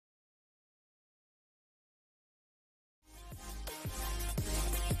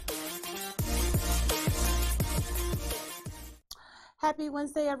Happy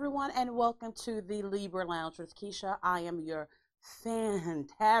Wednesday, everyone, and welcome to the Libra Lounge with Keisha. I am your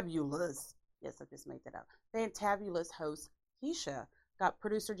fantabulous, yes, I just made that up, fantabulous host, Keisha. Got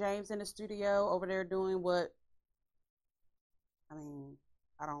producer James in the studio over there doing what, I mean,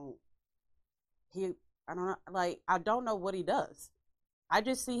 I don't, he, I don't know, I don't know what he does. I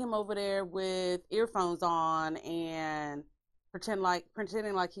just see him over there with earphones on and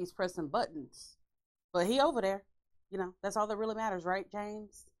pretending like he's pressing buttons. But he over there. That's all that really matters, right,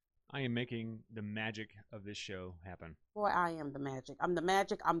 James? I am making the magic of this show happen. Boy, I am the magic. I'm the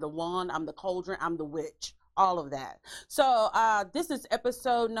magic. I'm the wand. I'm the cauldron. I'm the witch. All of that. So this is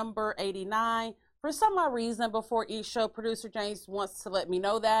episode number 89. For some odd reason, before each show, producer James wants to let me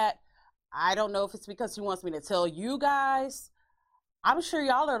know that. I don't know if it's because he wants me to tell you guys. I'm sure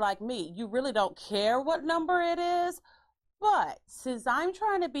y'all are like me. You really don't care what number it is. But since I'm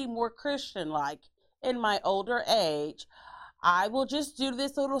trying to be more Christian-like, in my older age, I will just do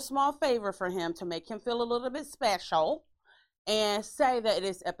this little small favor for him to make him feel a little bit special and say that it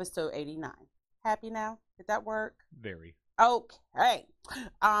is episode 89. Happy now? Did that work? Very. Okay.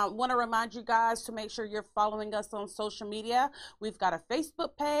 Want to remind you guys to make sure you're following us on social media. We've got a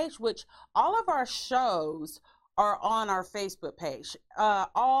Facebook page, which all of our shows are on our Facebook page.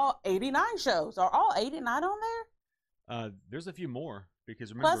 All 89 shows. Are all 89 on there? There's a few more.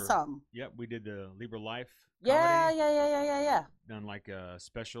 Because remember, plus some. Yep, we did the Libra Life comedy. Yeah. Done like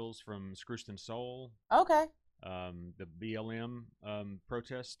specials from Scrooston Soul. Okay. The BLM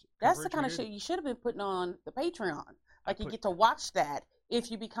protest. That's the kind of shit you should have been putting on the Patreon. Like you get to watch that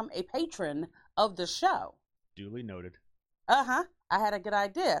if you become a patron of the show. Duly noted. I had a good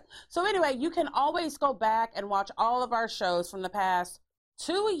idea. So anyway, you can always go back and watch all of our shows from the past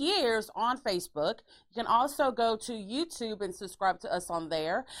 2 years on Facebook. You can also go to YouTube and subscribe to us on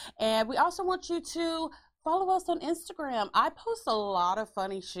there. And we also want you to follow us on Instagram. I post a lot of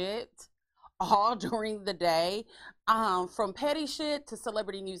funny shit all during the day, from petty shit to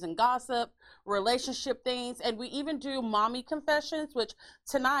celebrity news and gossip, relationship things, and we even do mommy confessions, which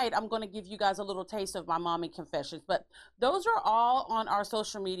tonight I'm going to give you guys a little taste of my mommy confessions. But those are all on our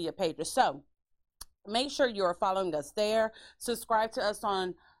social media pages. So make sure you're following us there. Subscribe to us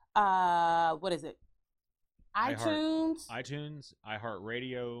on, what is it? iTunes,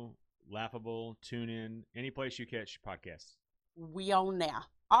 iHeartRadio, Laughable, TuneIn, any place you catch podcasts. We own now.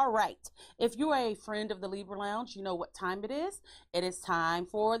 All right. If you're a friend of the Libra Lounge, you know what time it is. It is time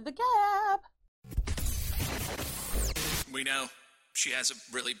for the Gab. We know she has a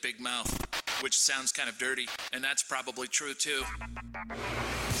really big mouth, which sounds kind of dirty, and that's probably true too.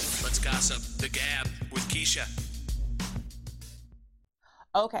 Let's gossip. The Gab with Keisha.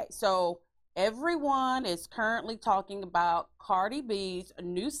 Okay, so everyone is currently talking about Cardi B's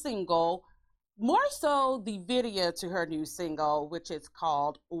new single, more so the video to her new single, which is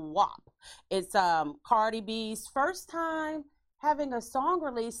called WAP. It's Cardi B's first time having a song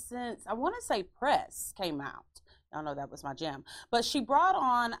released since, I want to say, Press came out. I know that was my jam. But she brought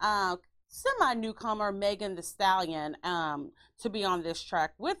on semi-newcomer Megan Thee Stallion to be on this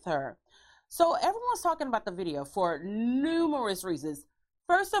track with her. So everyone's talking about the video for numerous reasons.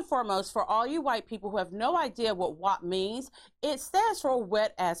 First and foremost, for all you white people who have no idea what WAP means, it stands for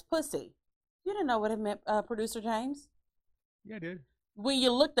wet ass pussy. You didn't know what it meant, producer James? Yeah, I did. When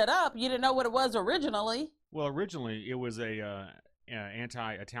you looked it up, you didn't know what it was originally. Well, originally it was a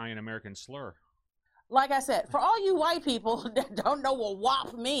anti-Italian American slur. Like I said, for all you white people that don't know what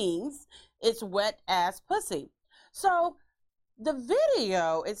WAP means, it's wet ass pussy. So the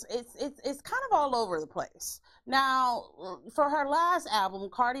video it's kind of all over the place. Now, for her last album,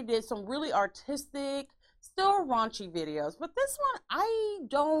 Cardi did some really artistic, still raunchy videos, but this one I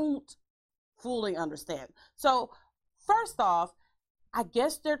don't fully understand. So first off, I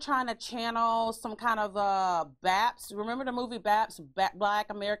guess they're trying to channel some kind of BAPS. Remember the movie BAPS, Black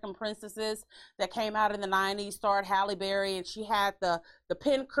American Princesses, that came out in the 90s, starred Halle Berry, and she had the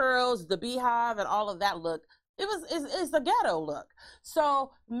pin curls, the beehive, and all of that look. It's the ghetto look.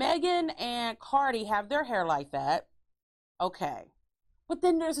 So Megan and Cardi have their hair like that. Okay. But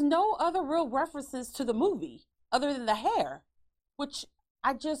then there's no other real references to the movie other than the hair, which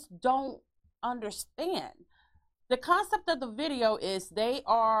I just don't understand. The concept of the video is they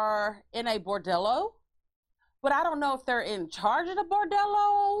are in a bordello, but I don't know if they're in charge of the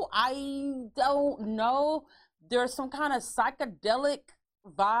bordello. I don't know. There's some kind of psychedelic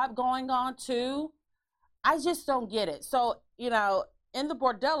vibe going on too. I just don't get it. So, in the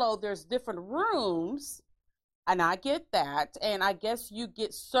bordello, there's different rooms, and I get that. And I guess you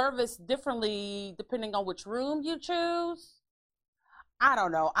get serviced differently depending on which room you choose. I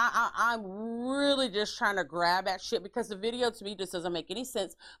don't know. I'm really just trying to grab at shit because the video to me just doesn't make any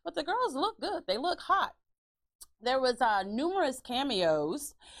sense. But the girls look good. They look hot. There was numerous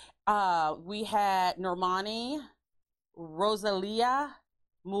cameos. We had Normani, Rosalia,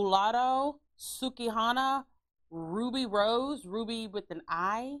 Mulatto, Sukihana, Ruby Rose, Ruby with an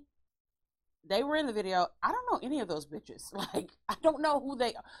I. They were in the video. I don't know any of those bitches. Like, I don't know who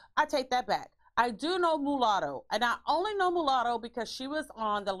they are. I take that back. I do know Mulatto, and I only know Mulatto because she was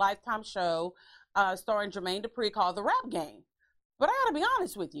on the Lifetime show starring Jermaine Dupri called The Rap Game. But I gotta be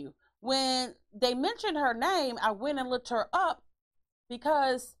honest with you. When they mentioned her name, I went and looked her up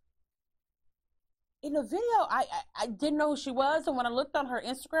because in the video, I didn't know who she was. And when I looked on her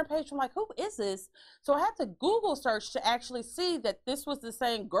Instagram page, I'm like, who is this? So I had to Google search to actually see that this was the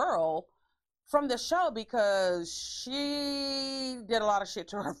same girl from the show because she did a lot of shit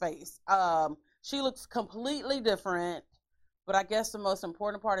to her face. She looks completely different, but I guess the most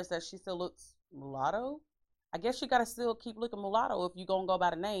important part is that she still looks mulatto. I guess you gotta still keep looking mulatto if you're gonna go by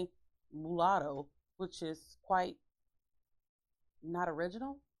the name Mulatto, which is quite not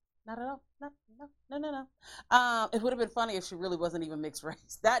original. Not at all. No. It would have been funny if she really wasn't even mixed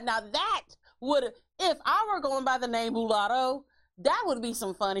race. That would, if I were going by the name Mulatto, that would be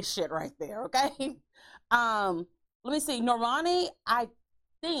some funny shit right there. Okay. Let me see. Normani, I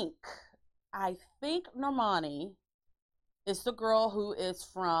think Normani is the girl who is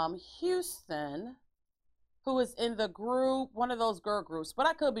from Houston, who is in the group, one of those girl groups, but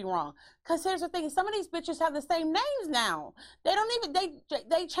I could be wrong. Because here's the thing, some of these bitches have the same names now. They don't even,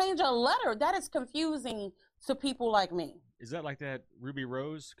 they change a letter. That is confusing to people like me. Is that like that Ruby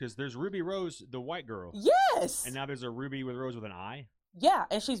Rose? Because there's Ruby Rose, the white girl. Yes. And now there's a Ruby with Rose with an I? Yeah,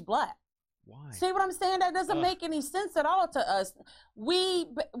 and she's black. Why? See what I'm saying? That doesn't make any sense at all to us. We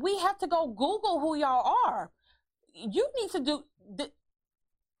have to go Google who y'all are. You need to do...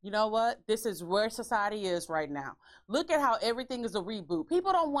 You know what? This is where society is right now. Look at how everything is a reboot.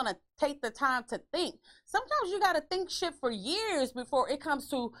 People don't want to take the time to think. Sometimes you got to think shit for years before it comes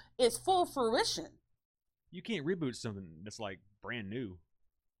to its full fruition. You can't reboot something that's like brand new.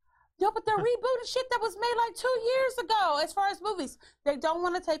 Yeah, but they're rebooting shit that was made like 2 years ago as far as movies. They don't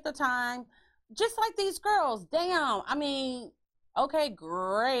want to take the time. Just like these girls. Damn. I mean, okay,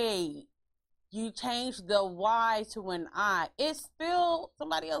 great. You change the Y to an I. It's still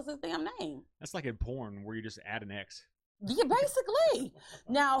somebody else's damn name. That's like in porn where you just add an X. Yeah, basically.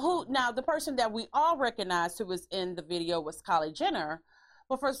 Now the person that we all recognized who was in the video was Kylie Jenner.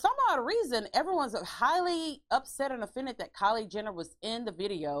 But for some odd reason, everyone's highly upset and offended that Kylie Jenner was in the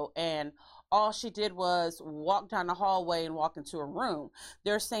video and all she did was walk down the hallway and walk into a room.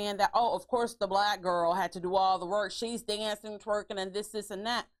 They're saying that, oh, of course the black girl had to do all the work. She's dancing, twerking, and this, and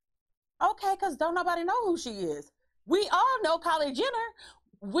that. Okay, because don't nobody know who she is. We all know Kylie Jenner.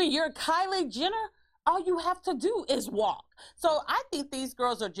 When you're Kylie Jenner, all you have to do is walk. So I think these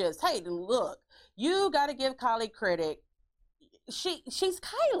girls are just, hey, look, you got to give Kylie credit. She's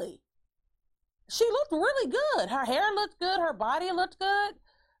Kylie. She looked really good. Her hair looked good. Her body looked good.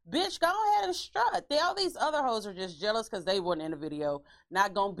 Bitch, go ahead and strut. All these other hoes are just jealous because they weren't in a video.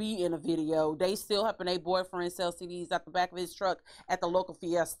 Not gonna be in a video. They still helping their boyfriend sell CDs out the back of his truck at the local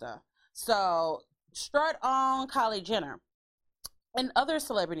fiesta. So, strut on Kylie Jenner. In other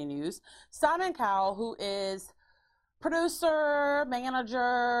celebrity news, Simon Cowell, who is producer,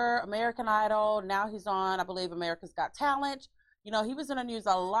 manager, American Idol, now he's on, I believe, America's Got Talent. You know, he was in the news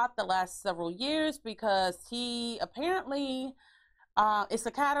a lot the last several years because he apparently is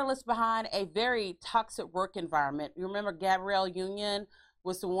the catalyst behind a very toxic work environment. You remember Gabrielle Union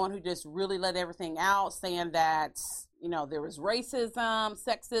was the one who just really let everything out, saying that, you know, there was racism,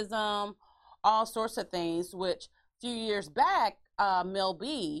 sexism, all sorts of things, which a few years back, Mel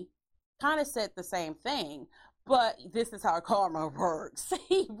B kind of said the same thing. But this is how karma works.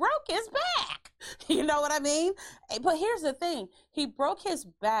 He broke his back. You know what I mean? But here's the thing. He broke his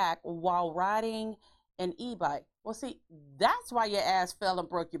back while riding an e-bike. Well, see, that's why your ass fell and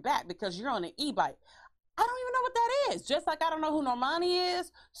broke your back, because you're on an e-bike. I don't even know what that is. Just like I don't know who Normani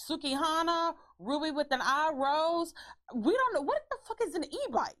is, Sukihana, Ruby with an I, Rose. We don't know. What the fuck is an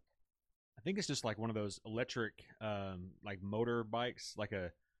e-bike? I think it's just like one of those electric, like motor bikes, like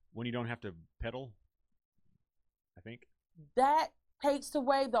when you don't have to pedal, I think. That takes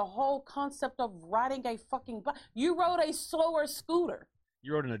away the whole concept of riding a fucking bike. You rode a slower scooter.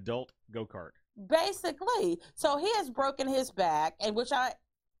 You rode an adult go-kart. Basically. So he has broken his back, and which I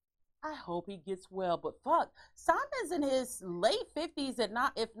hope he gets well, but fuck. Simon's in his late 50s and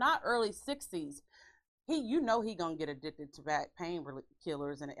if not early 60s. He gonna get addicted to back pain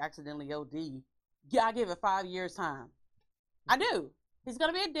killers and accidentally OD. Yeah, I give it 5 years time. I do. He's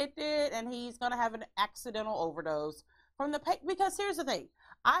going to be addicted, and he's going to have an accidental overdose from the pain. Because here's the thing.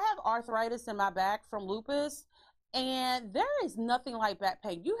 I have arthritis in my back from lupus, and there is nothing like back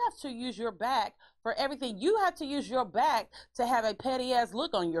pain. You have to use your back for everything. You have to use your back to have a petty-ass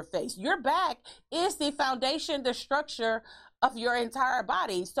look on your face. Your back is the foundation, the structure of your entire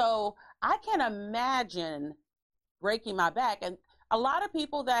body. So I can imagine breaking my back. And a lot of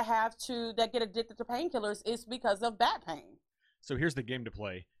people that get addicted to painkillers is because of back pain. So here's the game to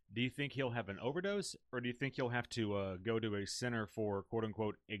play. Do you think he'll have an overdose, or do you think he'll have to go to a center for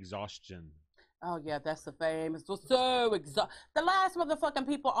quote-unquote exhaustion? Oh, yeah, that's the famous. The last motherfucking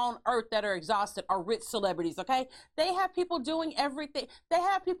people on earth that are exhausted are rich celebrities, okay? They have people doing everything. They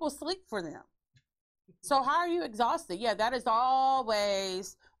have people sleep for them. So how are you exhausted? Yeah, that is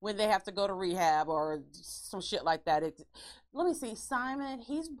always when they have to go to rehab or some shit like that. Let me see. Simon,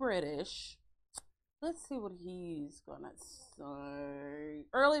 he's British. Let's see what he's going to say.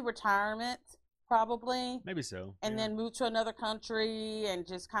 Early retirement, probably. Maybe so. And then move to another country and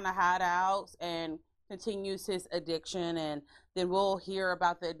just kind of hide out and continues his addiction. And then we'll hear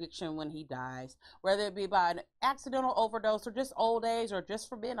about the addiction when he dies, whether it be by an accidental overdose or just old age or just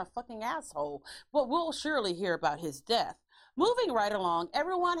for being a fucking asshole. But we'll surely hear about his death. Moving right along,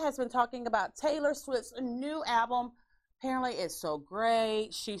 everyone has been talking about Taylor Swift's new album. Apparently it's so great.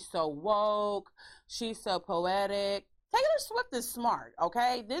 She's so woke. She's so poetic. Taylor Swift is smart,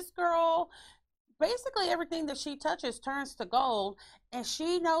 okay? This girl, basically everything that she touches turns to gold, and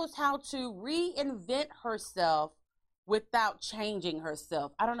she knows how to reinvent herself without changing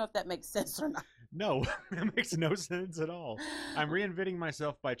herself. I don't know if that makes sense or not. No, that makes no sense at all. I'm reinventing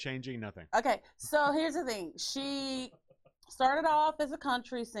myself by changing nothing. Okay, so here's the thing. She started off as a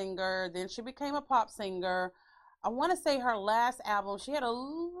country singer, then she became a pop singer. I want to say her last album, she had a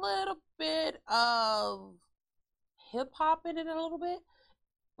little bit of hip-hop in it a little bit,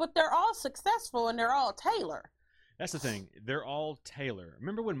 but they're all successful and they're all Taylor. That's the thing. They're all Taylor.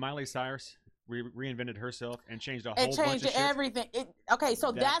 Remember when Miley Cyrus reinvented herself and changed a whole bunch of shit? It changed everything. Okay,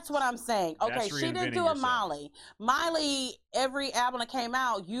 so that's what I'm saying. Okay, she didn't do a yourself. Miley, every album that came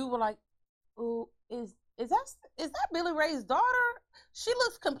out, you were like, ooh, is that Billy Ray's daughter? She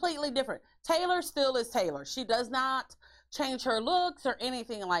looks completely different. Taylor still is Taylor. She does not change her looks or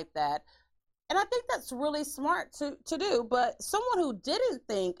anything like that. And I think that's really smart to do. But someone who didn't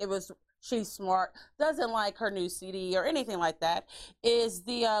think she's smart, doesn't like her new CD or anything like that, is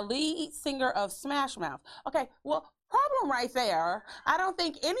the lead singer of Smash Mouth. Okay, well, problem right there. I don't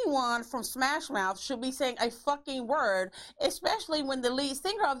think anyone from Smash Mouth should be saying a fucking word, especially when the lead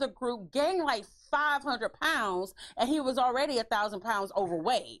singer of the group gained like 500 pounds and he was already 1,000 pounds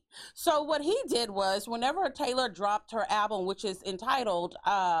overweight. So what he did was, whenever Taylor dropped her album, which is entitled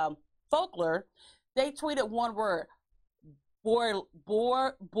Folklore, they tweeted one word. I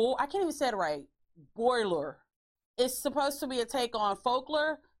can't even say it right. Boiler. It's supposed to be a take on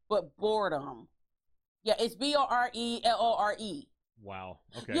folklore, but boredom. Yeah, it's BORELORE. Wow.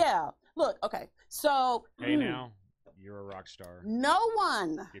 Okay. Yeah. Look, okay. So hey, now you're a rock star. No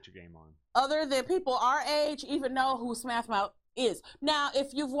one get your game on other than people our age even know who Smash Mouth is. Now,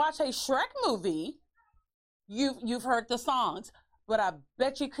 if you've watched a Shrek movie, you've heard the songs. But I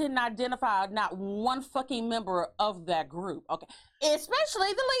bet you couldn't identify not one fucking member of that group. Okay. Especially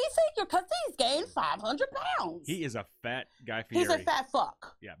the lead singer, because he's gained 500 pounds. He is a fat Guy Fieri. He's a fat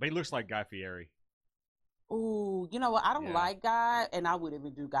fuck. Yeah, but he looks like Guy Fieri. Ooh, you know what? I don't like Guy, and I wouldn't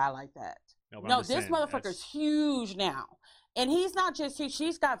even do Guy like that. No, this motherfucker's huge now. And he's not just,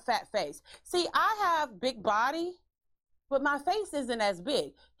 she's got fat face. See, I have big body, but my face isn't as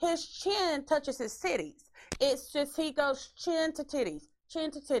big. His chin touches his titties. It's just, he goes chin to titties, chin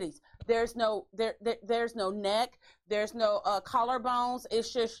to titties. There's no there's no neck, there's no collarbones.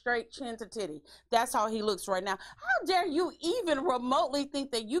 It's just straight chin to titty. That's how he looks right now. How dare you even remotely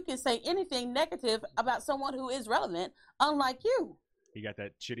think that you can say anything negative about someone who is relevant, unlike you? He got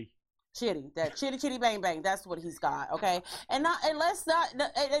that chitty, that chitty bang bang. That's what he's got. Okay, and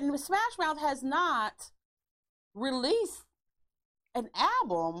Smash Mouth has not released an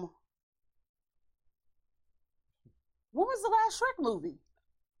album. When was the last Shrek movie?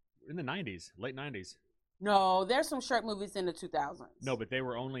 In the 90s, late 90s. No, there's some Shrek movies in the 2000s. No, but they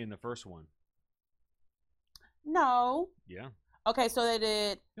were only in the first one. No. Yeah. Okay, so they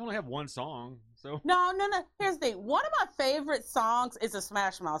did. They only have one song, so. No. Here's the thing. One of my favorite songs is a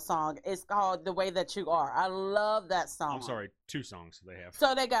Smash Mouth song. It's called "The Way That You Are." I love that song. I'm sorry, 2 songs they have.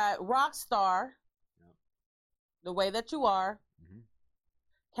 So they got Rockstar, yep. "The Way That You Are,"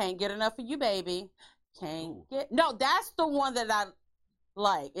 Can't Get Enough of You, Baby. No, that's the one that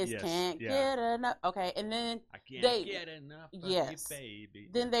Like, it's Yes, can't yeah. get enough. Okay, and then I can't they- get enough of yes. you, baby.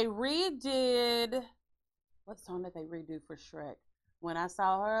 then they redid, what song did they redo for Shrek? When I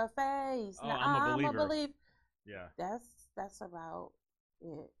saw her face. Oh, Now I'm a Believer. Believer. Yeah. That's about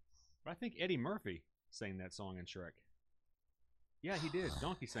it. But I think Eddie Murphy sang that song in Shrek. Yeah, he did.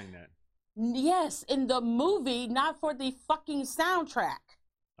 Donkey sang that. Yes, in the movie, not for the fucking soundtrack.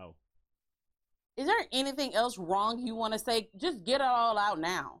 Oh. Is there anything else wrong you want to say? Just get it all out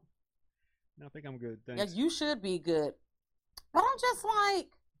now. No, I think I'm good. Yeah, Thanks. you should be good. But I'm just like,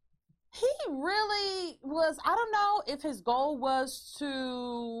 he really was, I don't know if his goal was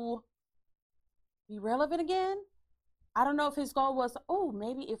to be relevant again. I don't know if his goal was, oh,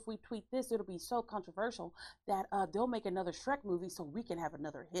 maybe if we tweet this, it'll be so controversial that they'll make another Shrek movie so we can have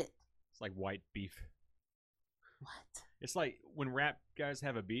another hit. It's like white beef. What? It's like when rap guys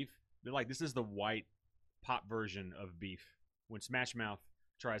have a beef, they're like, this is the white pop version of beef. When Smash Mouth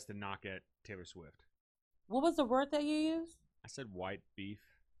tries to knock at Taylor Swift. What was the word that you used? I said white beef.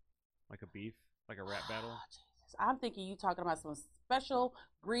 Like a beef. Like a rap battle. Oh, Jesus. I'm thinking you talking about some special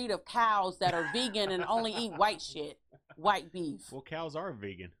breed of cows that are vegan and only eat white shit. White beef. Well, cows are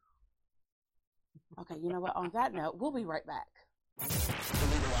vegan. Okay, you know what? On that note, we'll be right back. The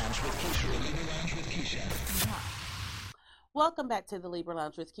Libra Lounge with Keisha. The Libra Lounge with Keisha. Welcome back to the Libra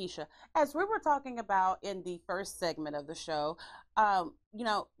Lounge with Keisha. As we were talking about in the first segment of the show,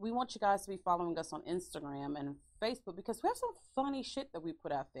 we want you guys to be following us on Instagram and Facebook because we have some funny shit that we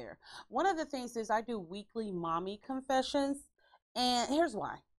put out there. One of the things is I do weekly mommy confessions, and here's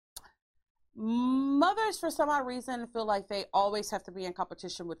why. Mothers, for some odd reason, feel like they always have to be in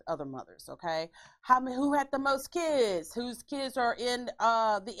competition with other mothers, okay? Who had the most kids? Whose kids are in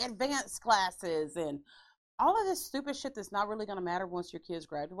the advanced classes? And all of this stupid shit that's not really going to matter once your kids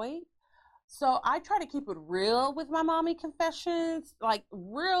graduate. So I try to keep it real with my mommy confessions, like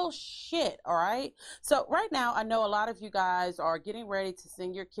real shit, all right? So right now, I know a lot of you guys are getting ready to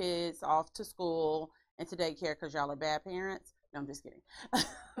send your kids off to school and to daycare because y'all are bad parents. No, I'm just kidding.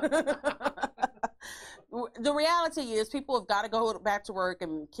 The reality is people have got to go back to work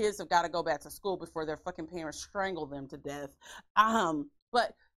and kids have got to go back to school before their fucking parents strangle them to death.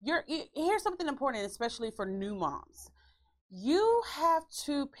 But here's something important, especially for new moms. You have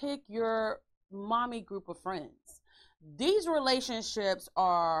to pick your mommy group of friends. These relationships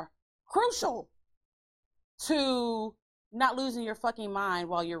are crucial to not losing your fucking mind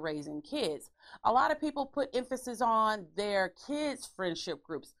while you're raising kids. A lot of people put emphasis on their kids' friendship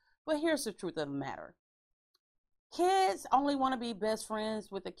groups, but here's the truth of the matter. Kids only want to be best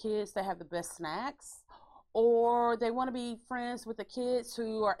friends with the kids that have the best snacks, or they want to be friends with the kids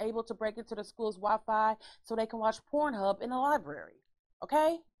who are able to break into the school's Wi-Fi so they can watch Pornhub in the library.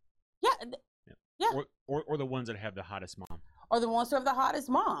 Okay? Yeah. Or the ones that have the hottest mom. Or the ones who have the hottest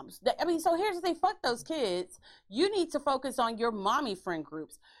moms. So here's the thing, fuck those kids. You need to focus on your mommy friend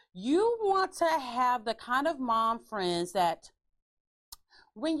groups. You want to have the kind of mom friends that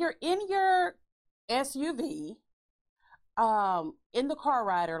when you're in your SUV, in the car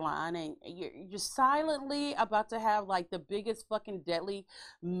rider line, and you're silently about to have like the biggest fucking deadly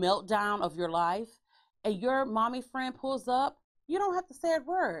meltdown of your life, and your mommy friend pulls up, you don't have to say a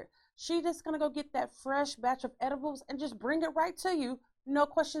word. She's just gonna go get that fresh batch of edibles and just bring it right to you, no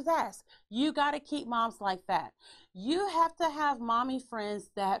questions asked. You gotta keep moms like that. You have to have mommy friends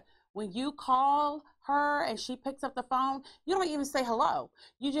that when you call her and she picks up the phone, you don't even say hello.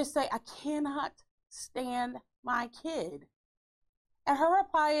 You just say, I cannot stand my kid. And her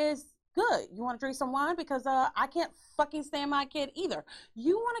reply is, good. You want to drink some wine? Because I can't fucking stand my kid either.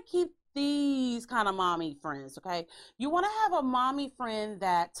 You want to keep these kind of mommy friends, okay? You want to have a mommy friend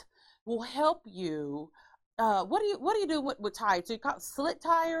that will help you. What do you do with tires? Do you call it slit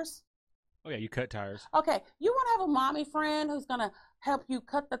tires? Oh, yeah, you cut tires. Okay, you want to have a mommy friend who's going to help you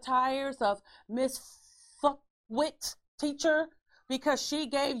cut the tires of Miss Fuckwit teacher because she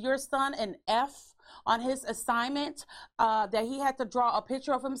gave your son an F on his assignment that he had to draw a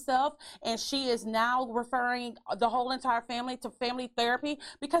picture of himself, and she is now referring the whole entire family to family therapy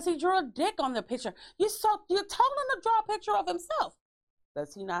because he drew a dick on the picture. You told him to draw a picture of himself.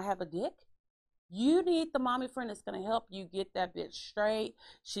 Does he not have a dick? You need the mommy friend that's going to help you get that bitch straight.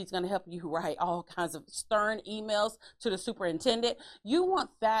 She's going to help you write all kinds of stern emails to the superintendent. You want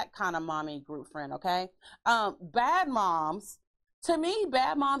that kind of mommy group friend, okay? Bad moms. To me,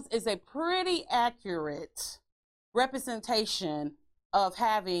 bad moms is a pretty accurate representation of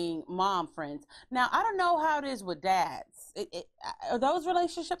having mom friends. Now, I don't know how it is with dads. Are those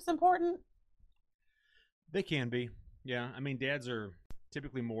relationships important? They can be. Yeah. I mean, dads are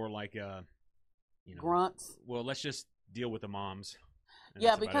typically more like, grunts. Well, let's just deal with the moms. And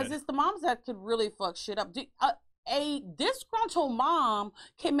Yeah, that's about because it. it's the moms that could really fuck shit up. A disgruntled mom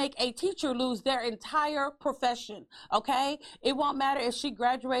can make a teacher lose their entire profession. Okay, it won't matter if she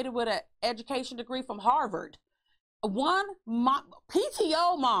graduated with an education degree from Harvard.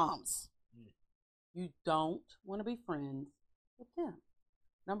 PTO moms, you don't want to be friends with them.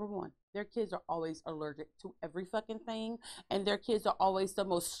 Number one, their kids are always allergic to every fucking thing, and their kids are always the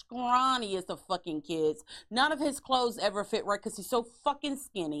most scrawniest of fucking kids. None of his clothes ever fit right because he's so fucking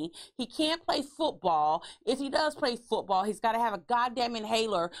skinny. He can't play football. If he does play football, he's got to have a goddamn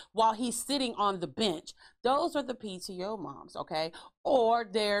inhaler while he's sitting on the bench. Those are the PTO moms, okay? Or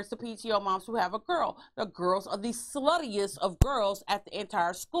there's the PTO moms who have a girl. The girls are the sluttiest of girls at the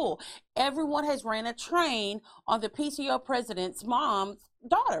entire school. Everyone has ran a train on the PTO president's mom's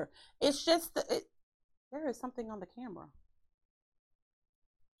daughter. It's just there is something on the camera.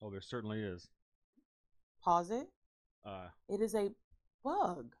 Oh, there certainly is. Pause it. Uh, It is a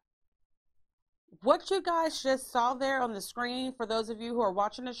bug. What you guys just saw there on the screen, for those of you who are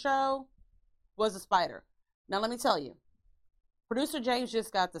watching the show, was a spider. Now let me tell you, producer James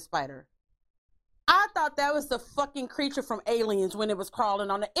just got the spider. I thought that was the fucking creature from Aliens when it was crawling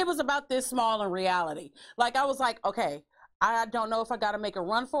on it. It was about this small in reality. Like, I was like, okay, I don't know if I got to make a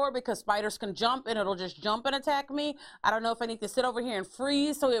run for it because spiders can jump and it'll just jump and attack me. I don't know if I need to sit over here and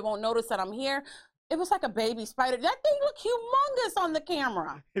freeze so it won't notice that I'm here. It was like a baby spider. That thing looked humongous on the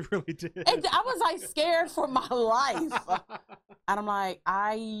camera. it really did. I was like scared for my life. And I'm like,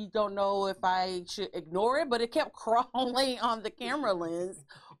 I don't know if I should ignore it, but it kept crawling on the camera lens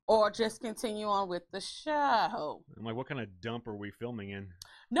or just continue on with the show. I'm like, what kind of dump are we filming in?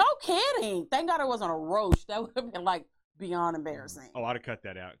 No kidding. Thank God it wasn't a roast. That would have been like beyond embarrassing. Oh, I'd have cut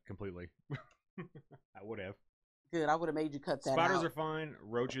that out completely. I would have. Good. I would have made you cut that Spiders out. are fine.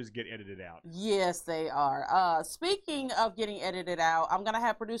 Roaches get edited out. Yes, they are. Speaking of getting edited out, I'm going to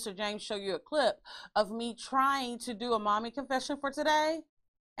have producer James show you a clip of me trying to do a mommy confession for today.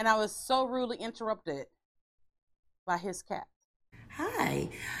 And I was so rudely interrupted by his cat. Hi.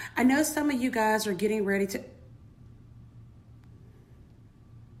 I know some of you guys are getting ready to...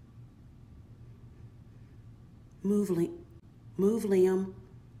 Move, Liam.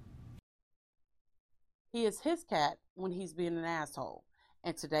 He is his cat when he's being an asshole.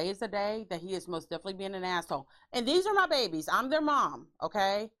 And today is the day that he is most definitely being an asshole. And these are my babies. I'm their mom,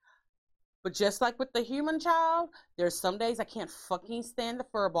 okay? But just like with the human child, there's some days I can't fucking stand the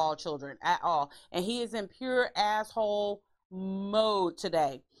furball children at all. And he is in pure asshole mode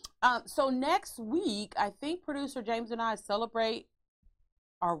today. So next week, I think producer James and I celebrate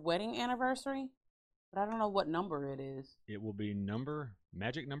our wedding anniversary. But I don't know what number it is. It will be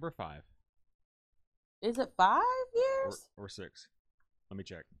magic number 5. Is it 5 years? Or 6. Let me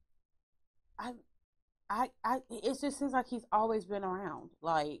check. It just seems like he's always been around.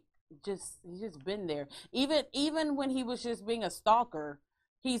 Like, he's just been there. Even when he was just being a stalker,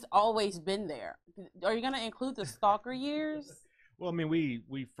 he's always been there. Are you gonna include the stalker years? Well, I mean,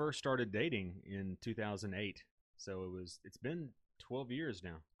 we first started dating in 2008, so it's been 12 years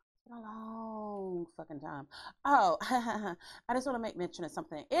now. It's been a long fucking time. Oh, I just want to make mention of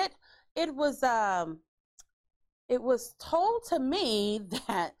something. It was told to me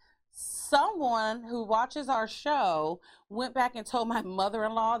that someone who watches our show went back and told my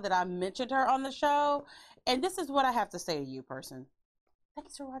mother-in-law that I mentioned her on the show. And this is what I have to say to you, person.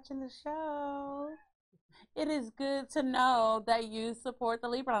 Thanks for watching the show. It is good to know that you support the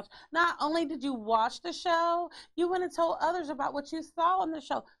Libra Lounge. Not only did you watch the show, you went and told others about what you saw on the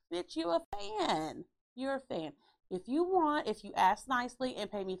show. Bitch, you a fan. You're a fan. If you ask nicely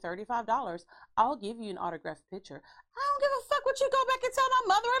and pay me $35, I'll give you an autographed picture. I don't give a fuck what you go back and tell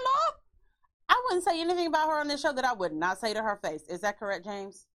my mother-in-law. I wouldn't say anything about her on this show that I would not say to her face. Is that correct,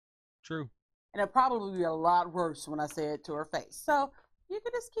 James? True. And it'll probably be a lot worse when I say it to her face. So you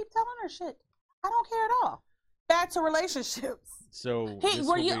can just keep telling her shit. I don't care at all. Back to relationships. So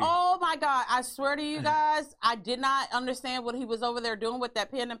oh my God, I swear to you guys, I did not understand what he was over there doing with that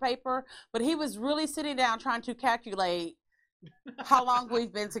pen and paper, but he was really sitting down trying to calculate how long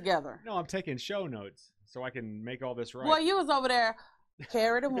we've been together. No, I'm taking show notes so I can make all this right. Well, you was over there,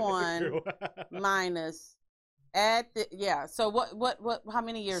 carry the one minus so what how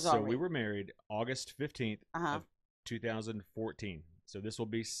many years are So we? we were married August 15th Uh-huh. of 2014. So this will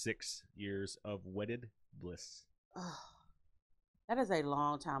be 6 years of wedded bliss. Oh, that is a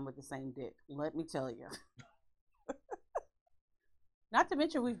long time with the same dick, let me tell you. Not to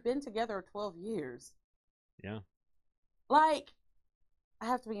mention we've been together 12 years. Yeah. Like, I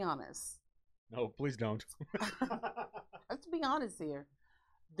have to be honest. No, please don't. I have to be honest here.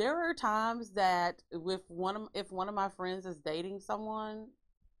 there are times that if one of my friends is dating someone,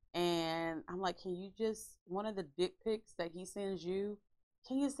 and I'm like, can you just one of the dick pics that he sends you,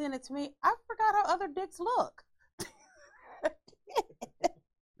 can you send it to me? I forgot how other dicks look.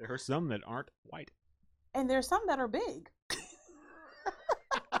 There are some that aren't white. And there's some that are big.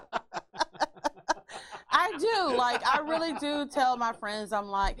 I do. Like, I really do tell my friends, I'm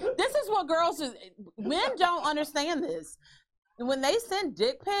like, this is what men don't understand this. When they send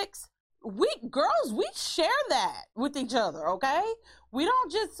dick pics, we share that with each other, okay? We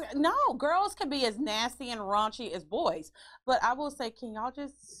don't just, no, girls can be as nasty and raunchy as boys. But I will say, can y'all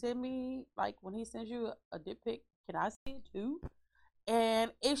just send me, like, when he sends you a dick pic, can I see it too?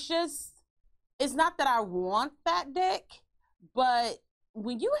 And it's not that I want that dick, but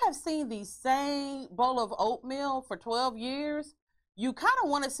when you have seen the same bowl of oatmeal for 12 years, you kind of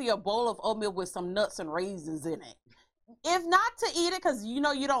want to see a bowl of oatmeal with some nuts and raisins in it. If not to eat it because you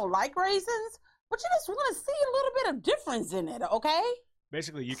know you don't like raisins, but you just want to see a little bit of difference in it, okay?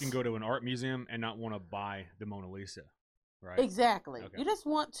 Basically, you can go to an art museum and not want to buy the Mona Lisa, right? Exactly. Okay. You just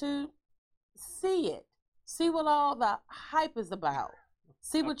want to see it. See what all the hype is about.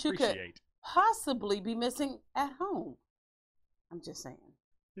 See what you could possibly be missing at home. I'm just saying.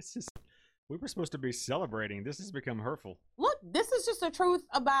 We were supposed to be celebrating. This has become hurtful. Look, this is just the truth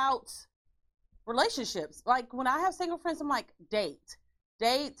about relationships. Like, when I have single friends, I'm like, date,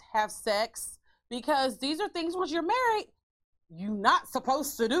 have sex, because these are things once you're married, you're not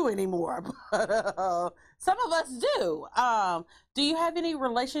supposed to do anymore. But some of us do. Do you have any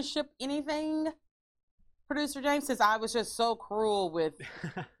relationship anything, Producer James, since I was just so cruel with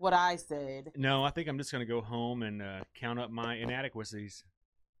what I said? No, I think I'm just going to go home and count up my inadequacies.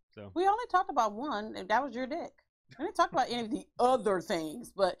 So We only talked about one, and that was your dick. We didn't talk about any of the other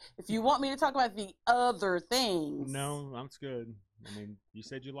things, but if you want me to talk about the other things. No, that's good. I mean, you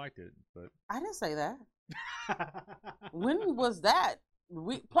said you liked it, but I didn't say that. When was that?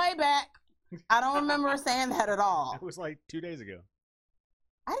 Playback. I don't remember saying that at all. It was like 2 days ago.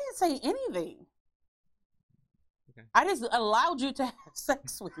 I didn't say anything. Okay. I just allowed you to have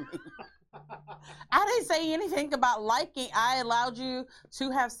sex with me. I didn't say anything about liking. I allowed you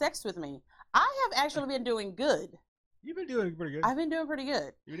to have sex with me. I have actually been doing good. You've been doing pretty good. I've been doing pretty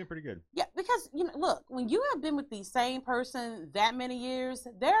good. You've been doing pretty good. Yeah, because, look, when you have been with the same person that many years,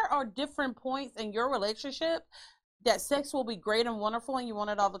 there are different points in your relationship that sex will be great and wonderful and you want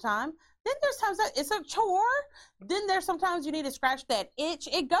it all the time. Then there's times that it's a chore. Then there's sometimes you need to scratch that itch.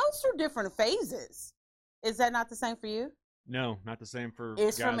 It goes through different phases. Is that not the same for you? No, not the same for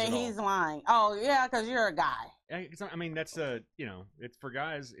It's guys for me. at all. He's lying. Oh, yeah, because you're a guy. I mean, that's it's for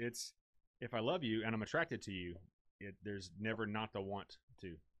guys. It's if I love you and I'm attracted to you, there's never not the want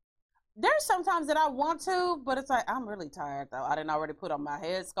to. There's sometimes that I want to, but it's like, I'm really tired, though. I didn't already put on my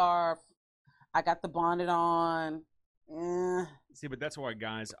headscarf. I got the bonnet on. See, but that's why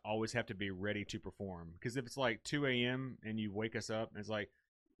guys always have to be ready to perform. Because if it's like 2 a.m. and you wake us up and it's like,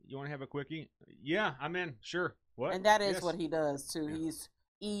 you want to have a quickie? Yeah, I'm in. Sure. What? And that is Yes. what he does, too. Yeah. He's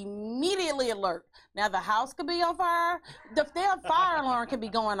immediately alert. Now, the house could be on fire. The damn fire alarm can be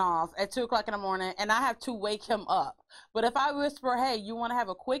going off at 2 o'clock in the morning, and I have to wake him up. But if I whisper, hey, you want to have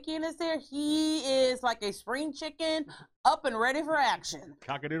a quickie in his ear, he is like a spring chicken, up and ready for action.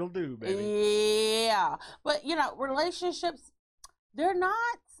 Cock-a-doodle-doo, baby. Yeah. But, relationships, they're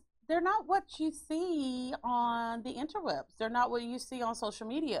not what you see on the interwebs. They're not what you see on social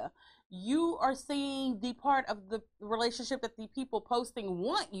media. You are seeing the part of the relationship that the people posting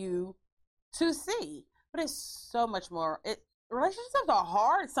want you to see. But it's so much more. Relationships are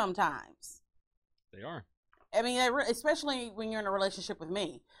hard sometimes. They are. I mean, especially when you're in a relationship with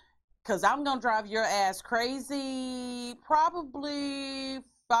me. Because I'm going to drive your ass crazy probably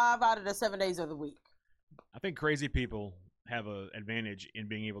 5 out of the 7 days of the week. I think crazy people have an advantage in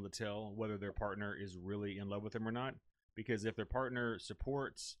being able to tell whether their partner is really in love with them or not. Because if their partner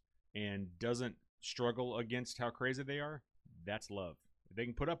supports and doesn't struggle against how crazy they are, that's love. If they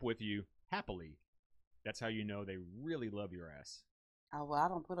can put up with you happily, that's how you know they really love your ass. Oh, well, I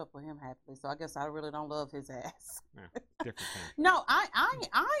don't put up with him happily, so I guess I really don't love his ass. Different thing. No,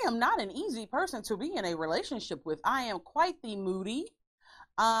 I am not an easy person to be in a relationship with. I am quite the moody.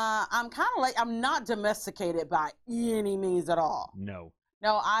 I'm kind of like, I'm not domesticated by any means at all. No,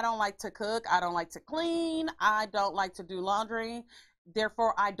 I don't like to cook. I don't like to clean. I don't like to do laundry.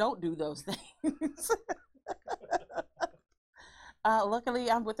 Therefore, I don't do those things. Luckily,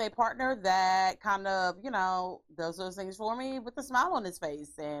 I'm with a partner that kind of, does those things for me with a smile on his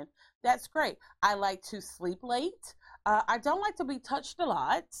face, and that's great. I like to sleep late. I don't like to be touched a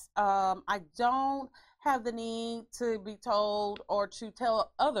lot. I don't have the need to be told or to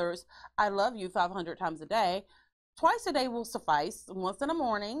tell others, I love you 500 times a day. Twice a day will suffice, once in the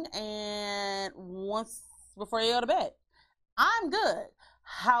morning and once before you go to bed. I'm good.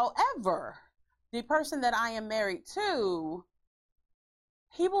 However, the person that I am married to,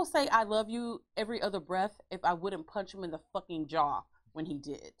 he will say I love you every other breath if I wouldn't punch him in the fucking jaw when he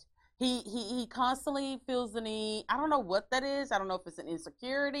did. He constantly feels the need. I don't know what that is. I don't know if it's an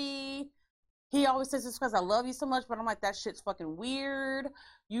insecurity. He always says it's because I love you so much, but I'm like, that shit's fucking weird.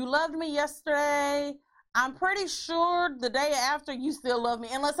 You loved me yesterday. I'm pretty sure the day after you still love me,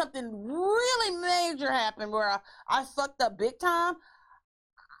 unless something really major happened where I fucked up big time.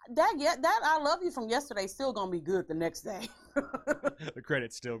 That I love you from yesterday still gonna be good the next day. The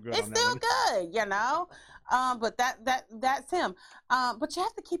credit's still good. It's on that still one. good, you know. But that's him. But you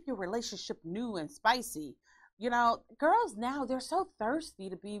have to keep your relationship new and spicy. You know, girls now, they're so thirsty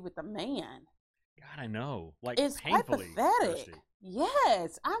to be with a man. God, I know. Like, It's quite painfully pathetic. thirsty.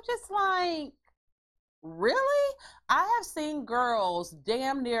 Yes, I'm just like, really? I have seen girls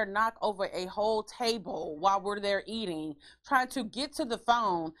damn near knock over a whole table while we're there eating, trying to get to the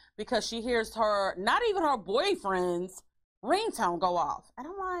phone because she hears her, not even her boyfriend's ringtone go off. And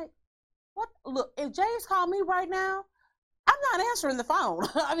I'm like, what? Look, if James called me right now, I'm not answering the phone.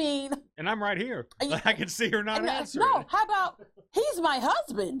 I mean, And I'm right here. I can see her not answering. no, how about he's my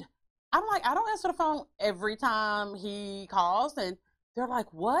husband? I'm like, I don't answer the phone every time he calls. And they're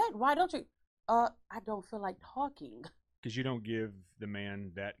like, what? Why don't you? I don't feel like talking. Because you don't give the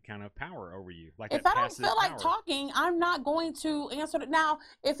man that kind of power over you. Like, If that I don't passive feel like power. talking, I'm not going to answer it. Now,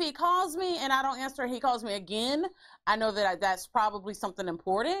 if he calls me and I don't answer, he calls me again, I know that that's probably something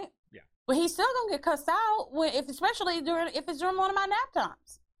important. Yeah. But he's still gonna get cussed out especially if it's during one of my nap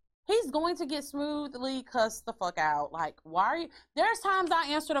times. He's going to get smoothly cussed the fuck out. Like, why are you? There's times I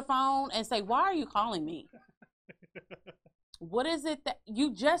answer the phone and say, "Why are you calling me? What is it that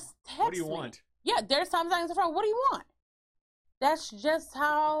you just text me? What do you want? Yeah, there's times I answer the phone. What do you want? That's just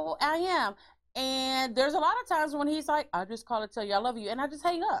how I am. And there's a lot of times when he's like, I just call to tell you I love you, and I just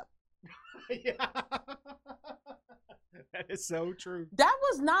hang up. Yeah. That is so true. That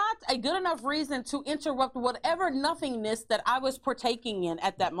was not a good enough reason to interrupt whatever nothingness that I was partaking in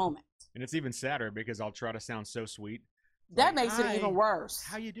at that moment. And it's even sadder because I'll try to sound so sweet. That Like, makes it "Hi, even worse.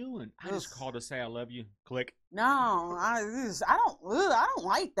 How you doing? I just Ugh. called to say I love you. Click. No, I don't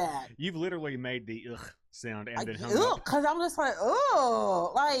like that. You've literally made the ugh sound and then hung up. Because I'm just like,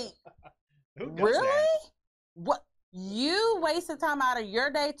 ugh, like, Who does really? that? What? You wasted time out of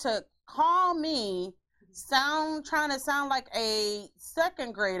your day to call me, trying to sound like a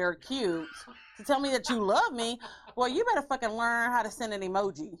second grader cute, to tell me that you love me. Well, you better fucking learn how to send an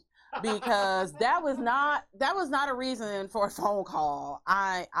emoji, because that was not a reason for a phone call.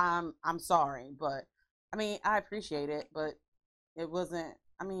 I'm sorry, but I mean, I appreciate it, but it wasn't.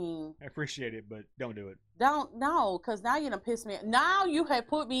 I mean, I appreciate it, but don't do it. because now you done pissed me. Now you have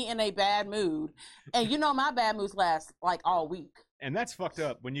put me in a bad mood, and you know my bad moods last like all week. And that's fucked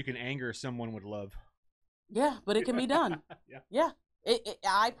up when you can anger someone with love. Yeah, but it can be done. Yeah.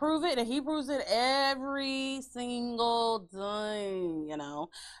 I prove it, and he proves it every single day, you know.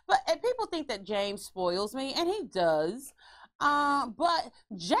 And people think that James spoils me, and he does. But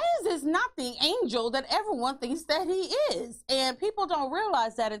James is not the angel that everyone thinks that he is. And people don't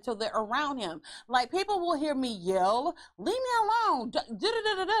realize that until they're around him. Like, people will hear me yell, leave me alone,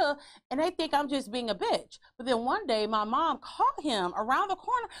 and they think I'm just being a bitch. But then one day, my mom caught him around the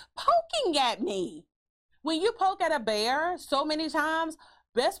corner poking at me. When you poke at a bear so many times,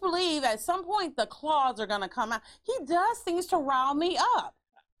 best believe at some point the claws are going to come out. He does things to rile me up.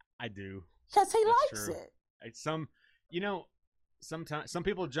 I do. Because he That's likes true. it. Sometimes some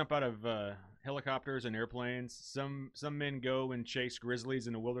people jump out of helicopters and airplanes. Some men go and chase grizzlies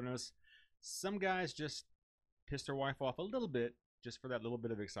in the wilderness. Some guys just piss their wife off a little bit just for that little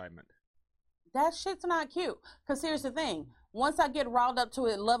bit of excitement. That shit's not cute. Because here's the thing. Once I get riled up to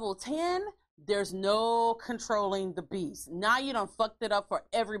it level 10, there's no controlling the beast. Now you done fucked it up for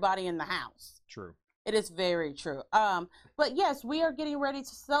everybody in the house. True. It is very true. But yes, we are getting ready to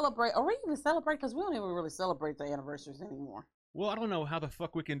celebrate. Are we even celebrate? Because we don't even really celebrate the anniversaries anymore. Well, I don't know how the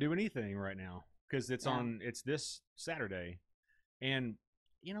fuck we can do anything right now because it's this Saturday, and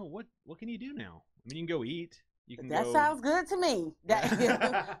you know what can you do now? I mean, you can go eat. You can That go... sounds good to me.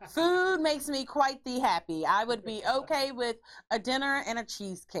 That food makes me quite the happy. I would be okay with a dinner and a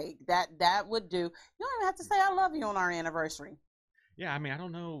cheesecake. That would do. You don't even have to say I love you on our anniversary. Yeah, I mean, I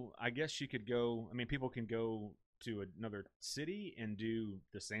don't know. I guess you could go. I mean, people can go to another city and do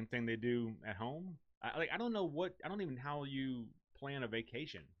the same thing they do at home. I don't know how you plan a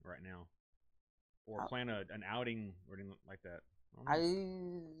vacation right now, or plan an outing or anything like that? I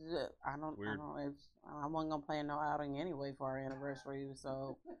don't know if I wasn't gonna plan no outing anyway for our anniversary.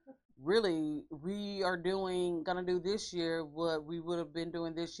 So really, we are gonna do this year what we would have been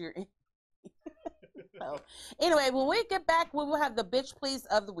doing this year. So anyway, when we get back, we will have the bitch please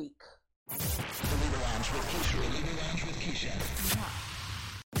of the week. The Leader Lounge with Keisha. The Leader Lounge with Keisha.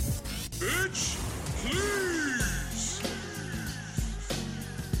 Bitch, please.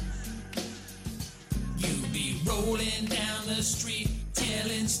 You be rolling down the street,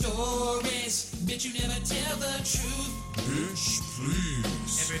 telling stories. Bitch, you never tell the truth. Bitch,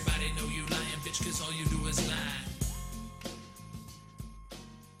 please. Everybody know you lying, bitch, cause all you do is lie.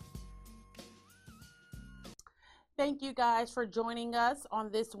 Thank you guys for joining us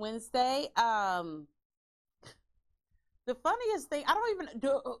on this Wednesday. The funniest thing, I don't even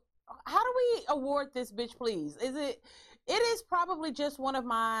do. How do we award this bitch please? It is probably just one of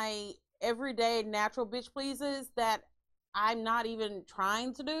my everyday natural bitch pleases that I'm not even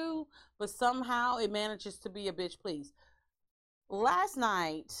trying to do, but somehow it manages to be a bitch please. Last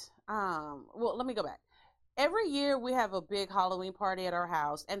night, well, let me go back. Every year we have a big Halloween party at our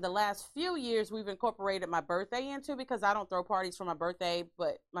house, and the last few years we've incorporated my birthday into, because I don't throw parties for my birthday,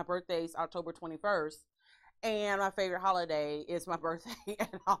 but my birthday is October 21st, and my favorite holiday is my birthday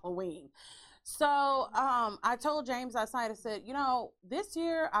and Halloween. So I told James last night, I said, this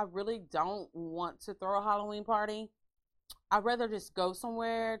year I really don't want to throw a Halloween party. I'd rather just go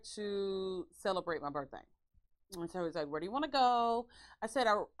somewhere to celebrate my birthday. And so he's like, where do you want to go? I said,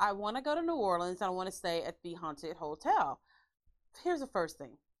 I want to go to New Orleans. I want to stay at the Haunted Hotel. Here's the first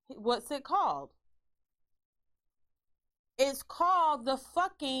thing. What's it called? It's called the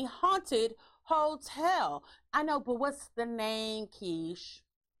fucking Haunted Hotel. I know, but what's the name, Keish?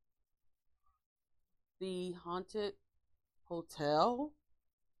 The Haunted Hotel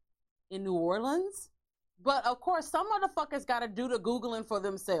in New Orleans? But of course, some motherfuckers got to do the Googling for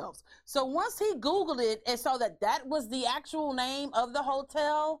themselves. So once he Googled it and saw that was the actual name of the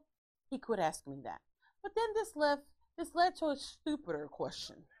hotel, he quit asking me that. But then this led to a stupider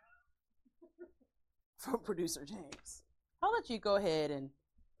question from producer James. I'll let you go ahead and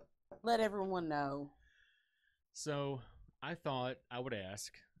let everyone know. So I thought I would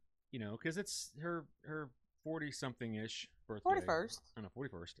ask, because it's her 40-something-ish birthday. 41st. I know,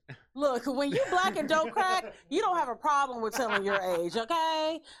 41st. Look, when you black and don't crack, you don't have a problem with telling your age,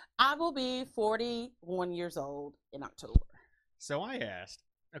 okay? I will be 41 years old in October. So I asked,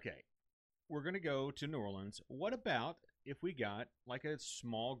 okay, we're going to go to New Orleans. What about if we got like a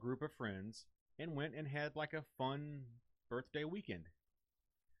small group of friends and went and had like a fun birthday weekend?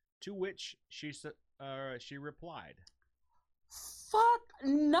 To which she replied, fuck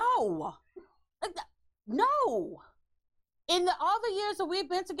no. No. In all the years that we've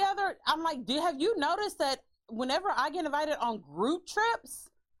been together, I'm like, have you noticed that whenever I get invited on group trips,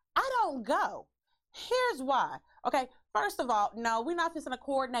 I don't go? Here's why. Okay, first of all, no, we're not fixing to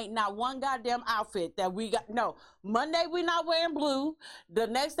coordinate not one goddamn outfit that we got. No, Monday we're not wearing blue. The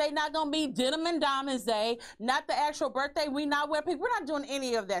next day not gonna be denim and diamonds day. Not the actual birthday, we not wearing pink. We're not doing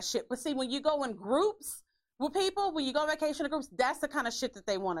any of that shit. But see, when you go in groups with people, when you go on vacation in groups, that's the kind of shit that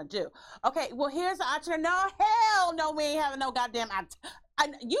they want to do. Okay, well, here's the itinerary. No, hell no, we ain't having no goddamn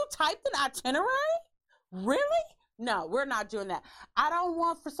you typed an itinerary? Really? No, we're not doing that. I don't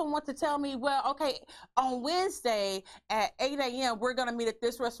want for someone to tell me, well, okay, on Wednesday at 8 a.m., we're going to meet at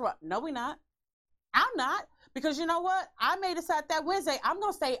this restaurant. No, we're not. I'm not. Because you know what? I may decide that Wednesday I'm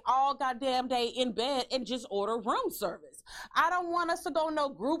going to stay all goddamn day in bed and just order room service. I don't want us to go no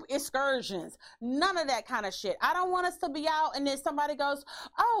group excursions. None of that kind of shit. I don't want us to be out and then somebody goes,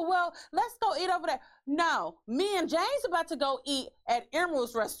 oh, well, let's go eat over there. No, me and James about to go eat at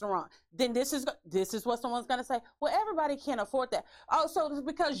Emerald's restaurant. Then this is what someone's going to say. Well, everybody can't afford that. Oh, so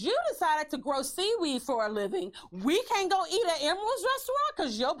because you decided to grow seaweed for a living, we can't go eat at Emerald's restaurant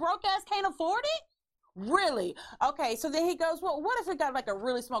because your broke ass can't afford it? Really? Okay, so then he goes, well, what if we got like a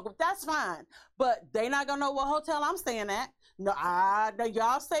really small group? That's fine, but they not gonna know what hotel I'm staying at. No,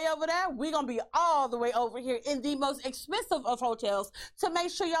 y'all stay over there. We're gonna be all the way over here in the most expensive of hotels to make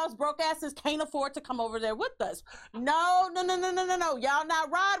sure y'all's broke asses can't afford to come over there with us. No. Y'all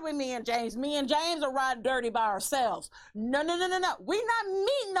not ride with me and James. Me and James are riding dirty by ourselves. No. We not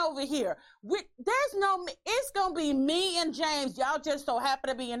meeting over here. It's gonna be me and James. Y'all just so happen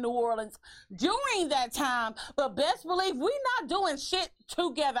to be in New Orleans during that time, but best believe we not doing shit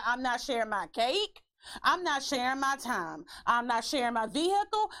together. I'm not sharing my cake. I'm not sharing my time. I'm not sharing my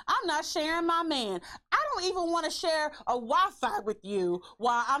vehicle. I'm not sharing my man. I don't even want to share a Wi-Fi with you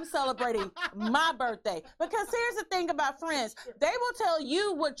while I'm celebrating my birthday. Because here's the thing about friends. They will tell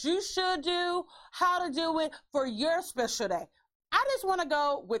you what you should do, how to do it for your special day. I just want to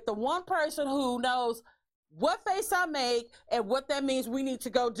go with the one person who knows what face I make and what that means we need to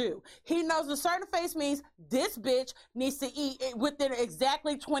go do. He knows a certain face means this bitch needs to eat within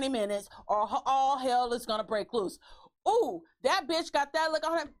exactly 20 minutes or all hell is going to break loose. Ooh, that bitch got that look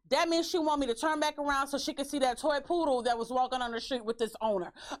on her. That means she want me to turn back around so she can see that toy poodle that was walking on the street with this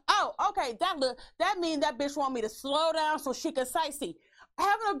owner. Oh, okay, that means that bitch want me to slow down so she can sightsee.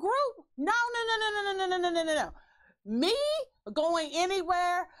 Having a group? No. Me going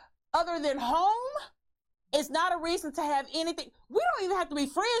anywhere other than home is not a reason to have anything. We don't even have to be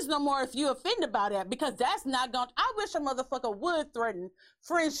friends no more if you're offended by that, because that's not going to, I wish a motherfucker would threaten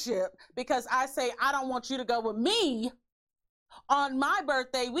friendship because I say, I don't want you to go with me on my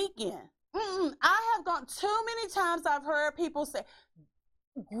birthday weekend. I have gone too many times. I've heard people say,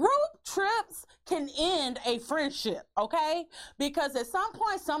 group trips can end a friendship, okay? Because at some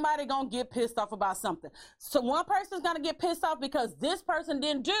point, somebody gonna get pissed off about something. So one person's gonna get pissed off because this person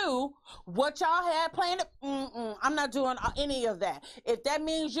didn't do what y'all had planned. I'm not doing any of that. If that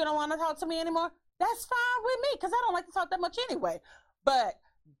means you don't want to talk to me anymore, that's fine with me, because I don't like to talk that much anyway. But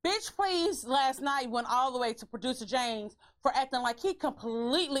bitch, please, last night went all the way to producer James for acting like he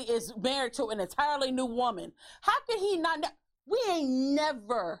completely is married to an entirely new woman. How could he not know? We ain't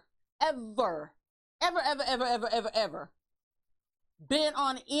never, ever been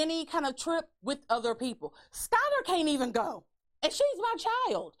on any kind of trip with other people. Skylar can't even go, and she's my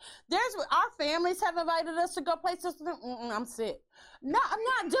child. Our families have invited us to go places. I'm sick. No, I'm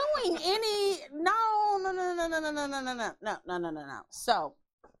not doing any. No. So,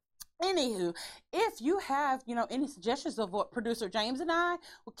 anywho, if you have, any suggestions of what producer James and I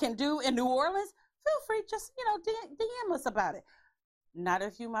can do in New Orleans, feel free, just, DM us about it. Not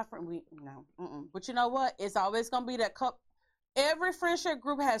if you, my friend, But you know what? It's always going to be that couple. Every friendship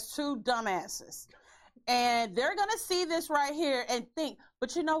group has two dumbasses. And they're going to see this right here and think,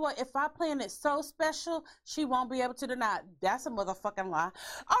 but you know what? If I plan it so special, she won't be able to deny it. That's a motherfucking lie.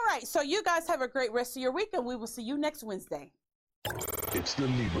 All right. So you guys have a great rest of your week, and we will see you next Wednesday. It's the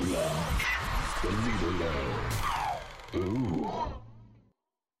Lieber Lounge. The Lieber Lounge. Ooh.